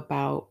strictly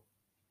about,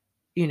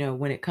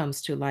 when it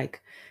comes to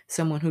like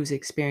someone who's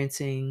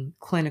experiencing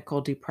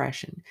clinical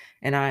depression.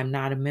 And I am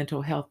not a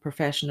mental health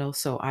professional,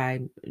 so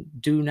I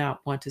do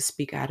not want to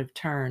speak out of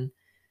turn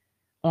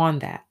on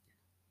that.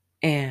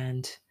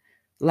 And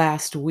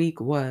last week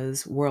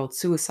was World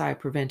Suicide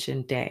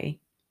Prevention Day,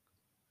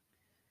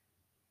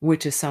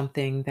 which is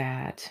something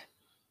that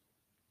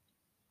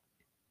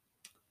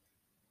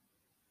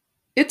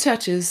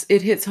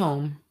it hits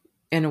home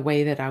in a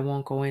way that I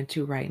won't go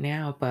into right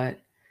now. But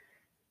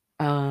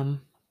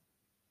um,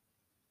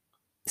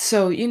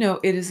 so,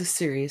 it is a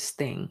serious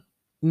thing.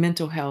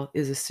 Mental health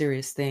is a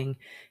serious thing.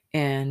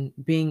 And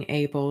being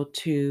able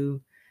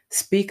to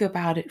speak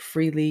about it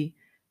freely,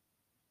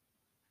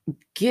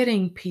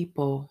 getting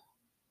people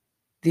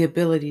the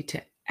ability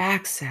to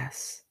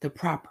access the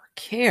proper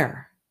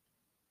care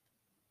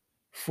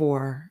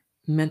for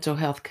mental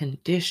health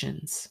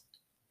conditions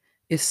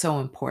is so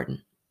important.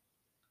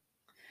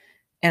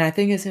 And I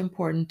think it's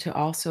important to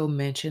also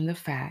mention the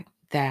fact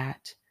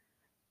that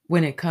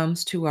when it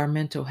comes to our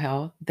mental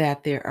health,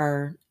 that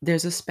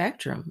there's a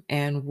spectrum,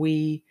 and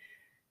we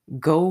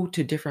go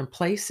to different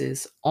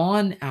places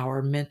on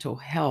our mental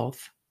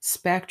health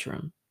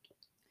spectrum.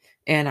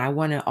 And I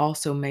want to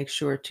also make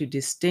sure to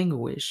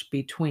distinguish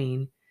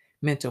between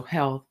mental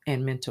health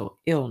and mental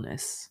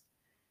illness,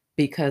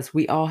 because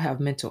we all have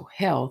mental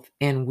health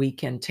and we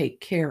can take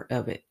care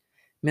of it.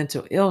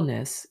 Mental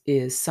illness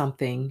is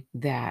something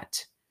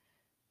that,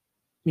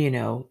 you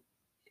know,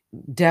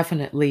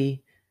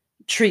 definitely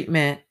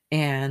treatment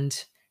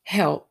and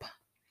help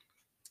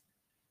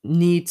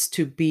needs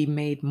to be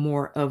made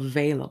more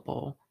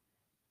available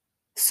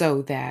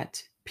so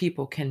that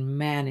people can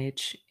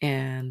manage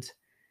and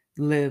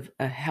live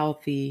a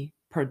healthy,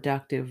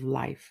 productive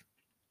life.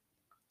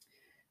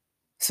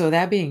 So,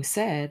 that being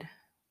said,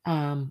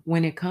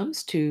 when it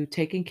comes to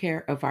taking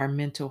care of our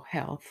mental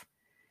health,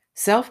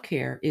 self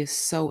care is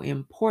so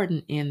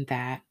important in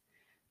that,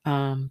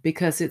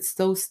 because it's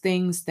those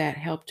things that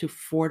help to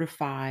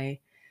fortify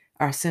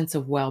our sense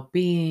of well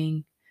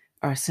being,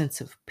 our sense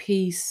of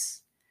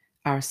peace,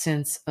 our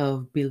sense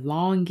of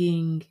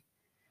belonging,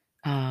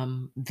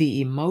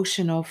 the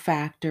emotional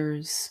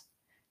factors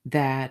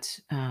that,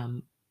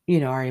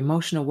 our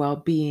emotional well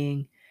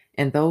being,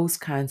 and those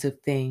kinds of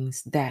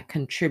things that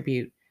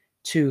contribute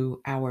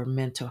to our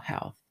mental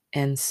health.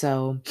 And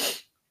so,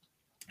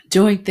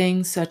 doing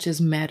things such as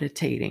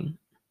meditating,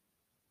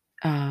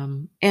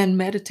 and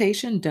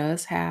meditation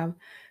does have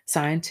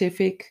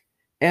scientific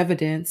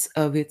evidence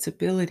of its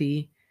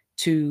ability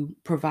to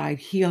provide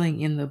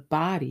healing in the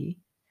body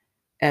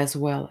as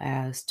well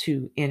as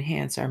to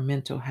enhance our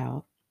mental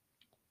health.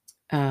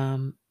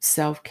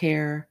 Self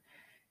care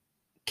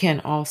can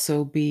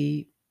also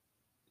be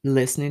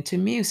listening to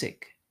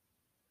music.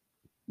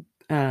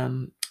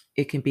 Um,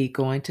 it can be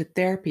going to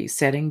therapy,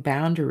 setting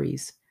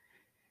boundaries,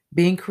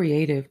 being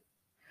creative,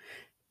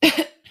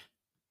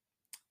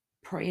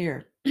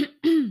 prayer,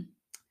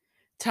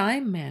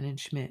 time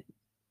management,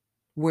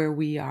 where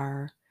we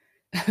are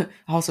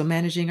also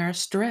managing our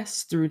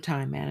stress through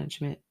time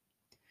management,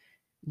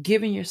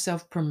 giving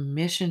yourself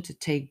permission to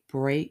take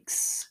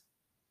breaks,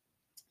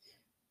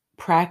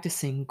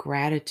 practicing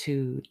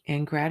gratitude.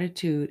 And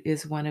gratitude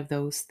is one of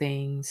those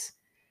things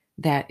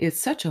that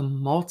it's such a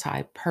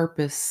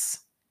multi-purpose,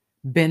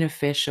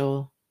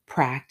 beneficial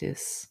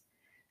practice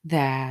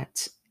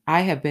that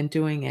I have been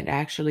doing it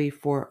actually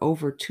for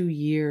over 2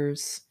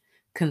 years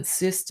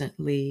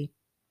consistently.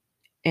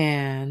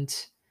 And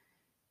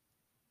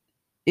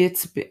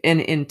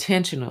and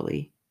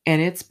intentionally,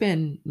 and it's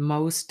been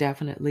most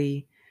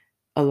definitely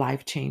a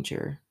life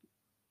changer.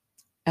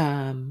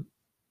 Um,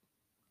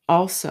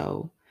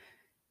 Also,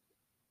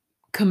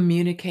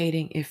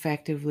 communicating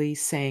effectively,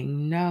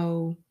 saying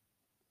no,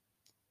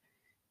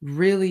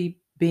 really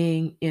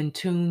being in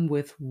tune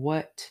with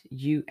what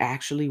you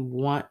actually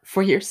want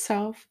for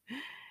yourself.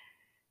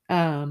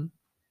 Um,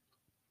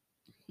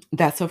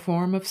 that's a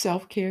form of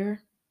self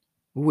care,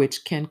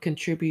 which can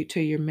contribute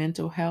to your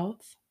mental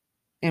health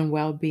and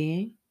well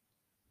being.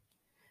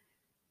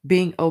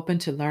 Being open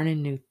to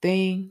learning new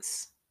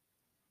things,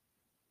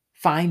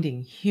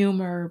 finding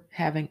humor,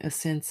 having a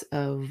sense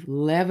of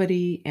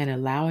levity, and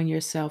allowing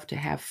yourself to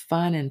have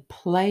fun and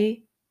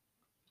play.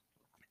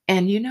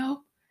 And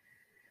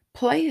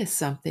play is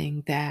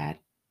something that,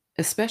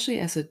 especially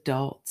as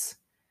adults,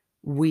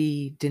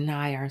 we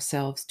deny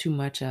ourselves too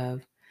much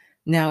of.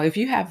 Now, if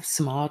you have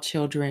small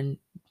children,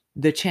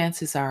 the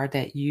chances are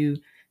that you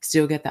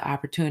still get the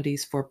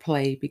opportunities for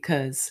play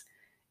because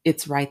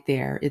it's right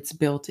there, it's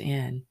built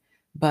in.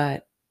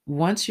 But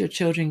once your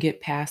children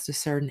get past a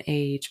certain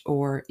age,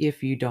 or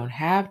if you don't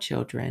have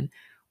children,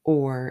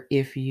 or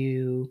if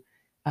your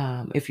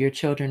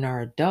children are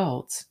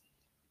adults,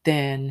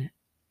 then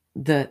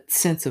the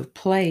sense of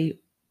play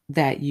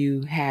that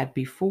you had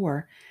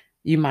before,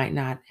 you might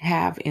not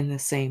have in the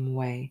same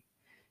way.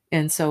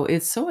 And so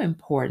it's so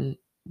important,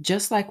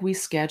 just like we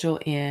schedule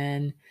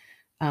in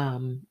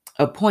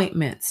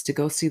appointments to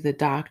go see the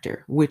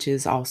doctor, which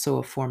is also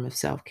a form of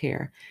self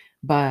care.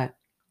 But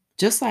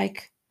just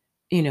like,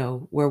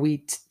 where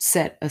we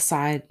set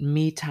aside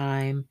me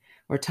time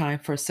or time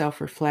for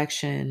self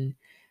reflection,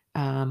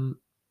 um,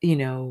 you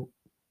know,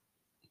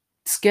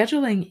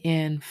 scheduling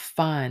in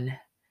fun,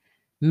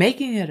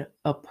 making it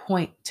a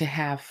point to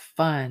have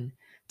fun,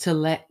 to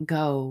let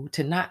go,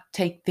 to not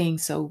take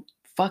things so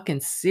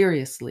fucking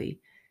seriously,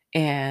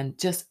 and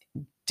just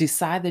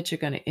decide that you're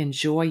going to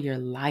enjoy your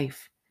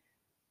life.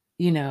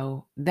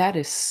 That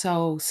is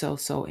so, so,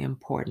 so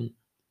important.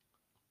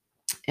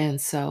 And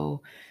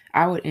so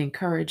I would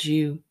encourage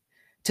you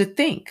to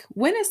think,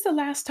 when is the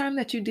last time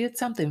that you did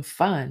something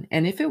fun?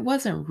 And if it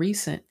wasn't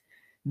recent,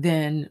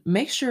 then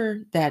make sure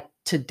that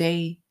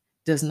today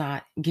does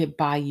not get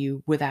by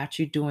you without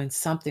you doing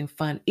something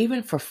fun,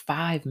 even for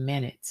 5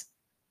 minutes.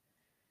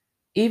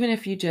 Even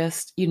if you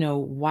just,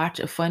 watch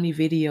a funny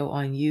video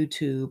on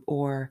YouTube,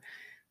 or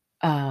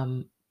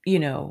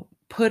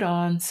put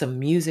on some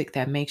music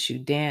that makes you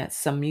dance,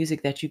 some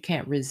music that you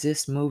can't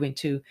resist moving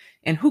to.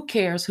 And who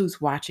cares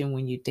who's watching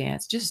when you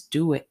dance? Just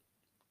do it.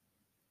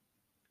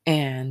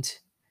 And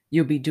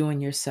you'll be doing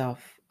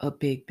yourself a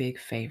big, big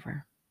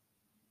favor.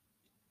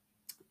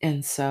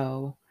 And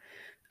so,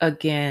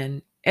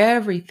 again,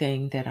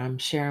 everything that I'm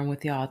sharing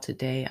with y'all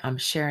today, I'm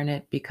sharing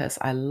it because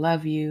I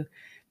love you,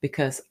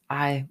 because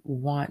I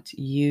want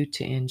you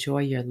to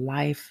enjoy your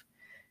life.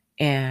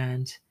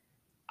 And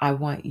I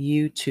want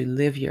you to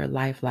live your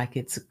life like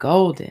it's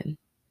golden.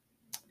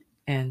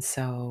 And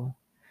so,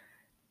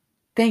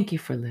 thank you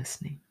for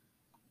listening.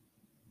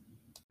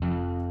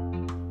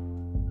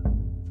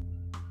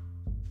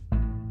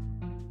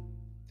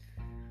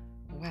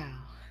 Wow.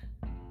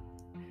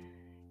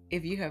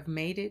 If you have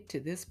made it to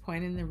this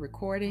point in the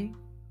recording,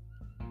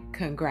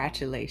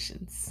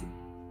 congratulations.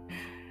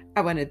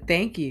 I want to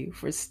thank you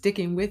for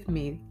sticking with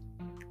me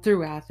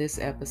throughout this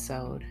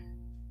episode.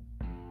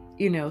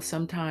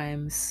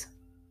 Sometimes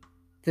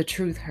the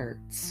truth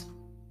hurts,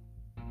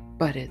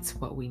 but it's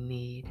what we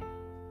need.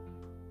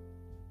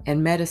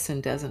 And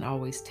medicine doesn't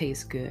always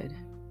taste good,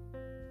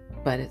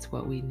 but it's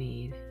what we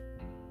need.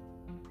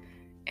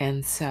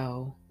 And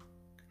so,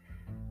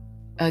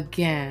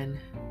 again,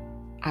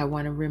 I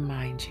want to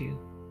remind you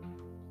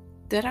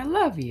that I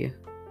love you.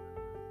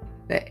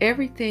 That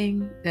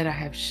everything that I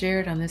have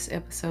shared on this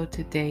episode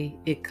today,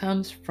 it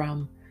comes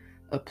from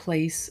a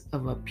place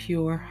of a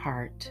pure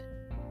heart.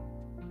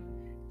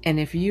 And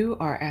if you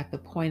are at the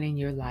point in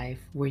your life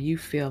where you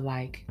feel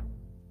like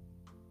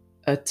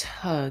a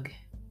tug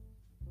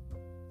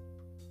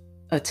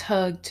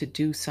to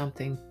do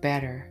something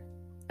better,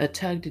 a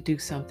tug to do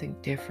something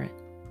different,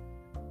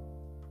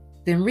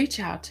 then reach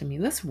out to me.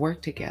 Let's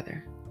work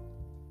together.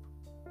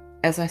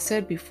 As I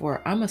said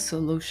before, I'm a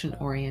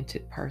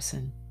solution-oriented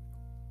person.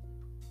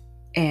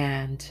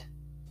 And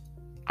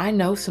I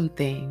know some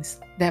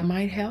things that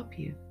might help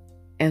you.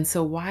 And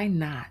so why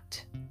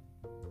not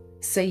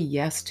say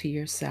yes to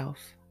yourself?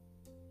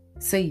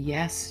 Say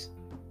yes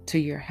to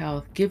your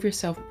health. Give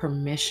yourself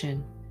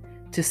permission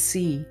to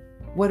see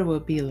what it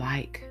would be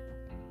like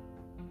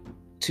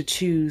to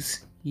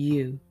choose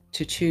you,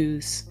 to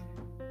choose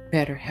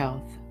better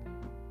health.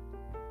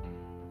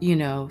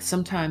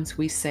 Sometimes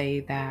we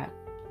say that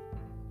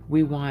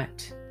we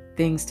want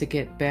things to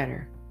get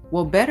better.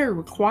 Well, better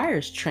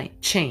requires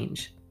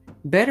change.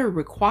 Better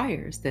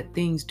requires that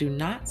things do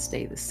not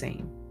stay the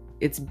same.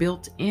 It's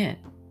built in.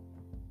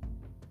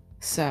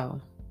 So,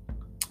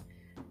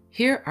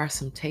 here are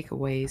some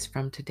takeaways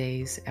from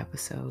today's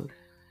episode.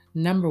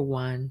 Number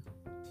 1,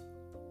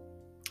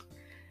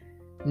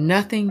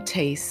 nothing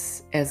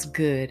tastes as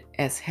good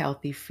as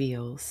healthy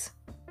feels.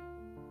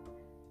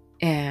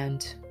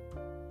 And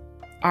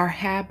our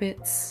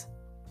habits,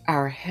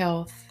 our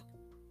health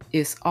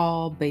is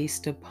all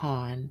based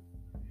upon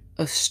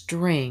a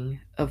string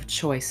of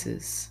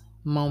choices,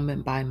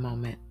 moment by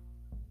moment.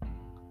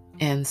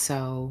 And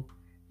so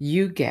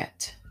you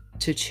get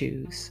to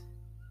choose.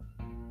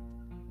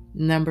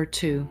 Number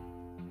 2,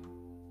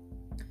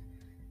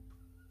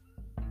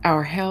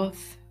 our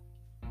health,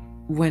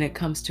 when it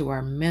comes to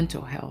our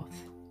mental health,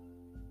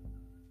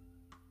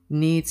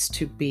 needs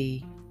to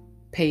be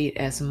paid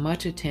as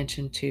much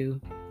attention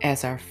to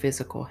as our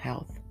physical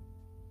health.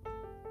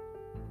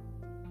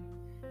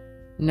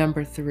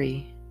 Number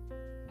 3,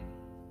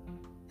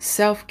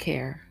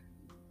 self-care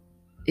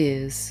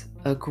is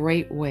a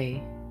great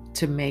way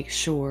to make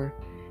sure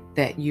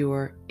that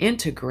you're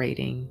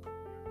integrating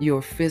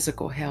your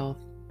physical health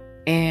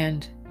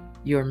and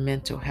your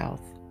mental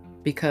health,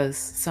 because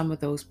some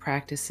of those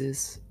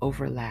practices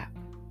overlap.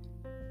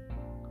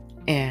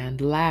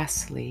 And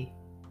lastly,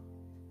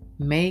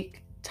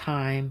 make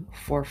time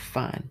for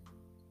fun.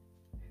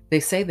 They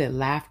say that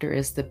laughter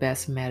is the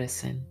best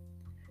medicine.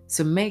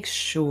 So make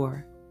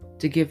sure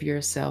to give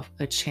yourself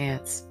a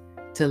chance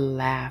to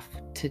laugh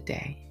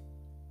today.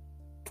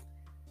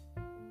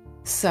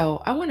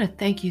 So I want to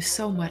thank you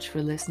so much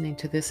for listening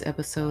to this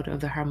episode of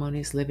the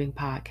Harmonious Living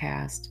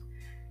Podcast.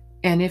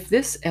 And if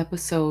this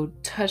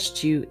episode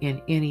touched you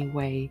in any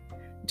way,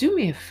 do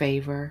me a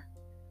favor.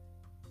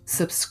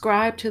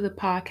 Subscribe to the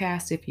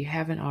podcast if you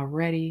haven't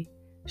already.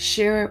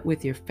 Share it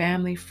with your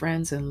family,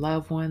 friends, and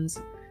loved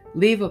ones.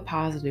 Leave a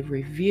positive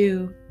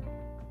review.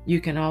 You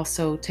can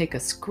also take a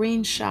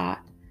screenshot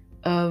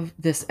of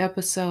this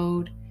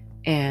episode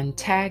and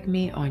tag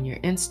me on your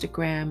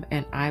Instagram,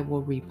 and I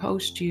will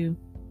repost you.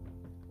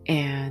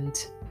 And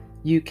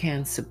you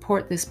can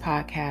support this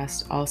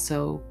podcast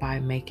also by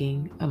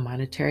making a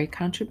monetary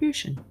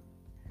contribution.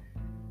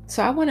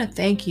 So I want to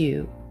thank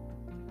you,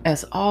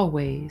 as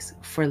always,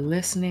 for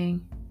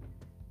listening.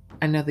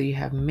 I know that you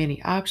have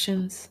many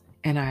options,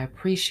 and I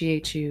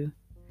appreciate you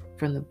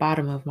from the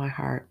bottom of my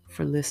heart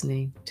for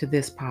listening to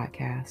this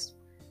podcast.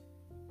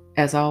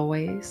 As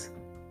always,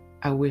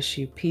 I wish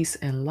you peace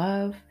and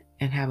love,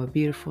 and have a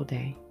beautiful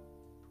day.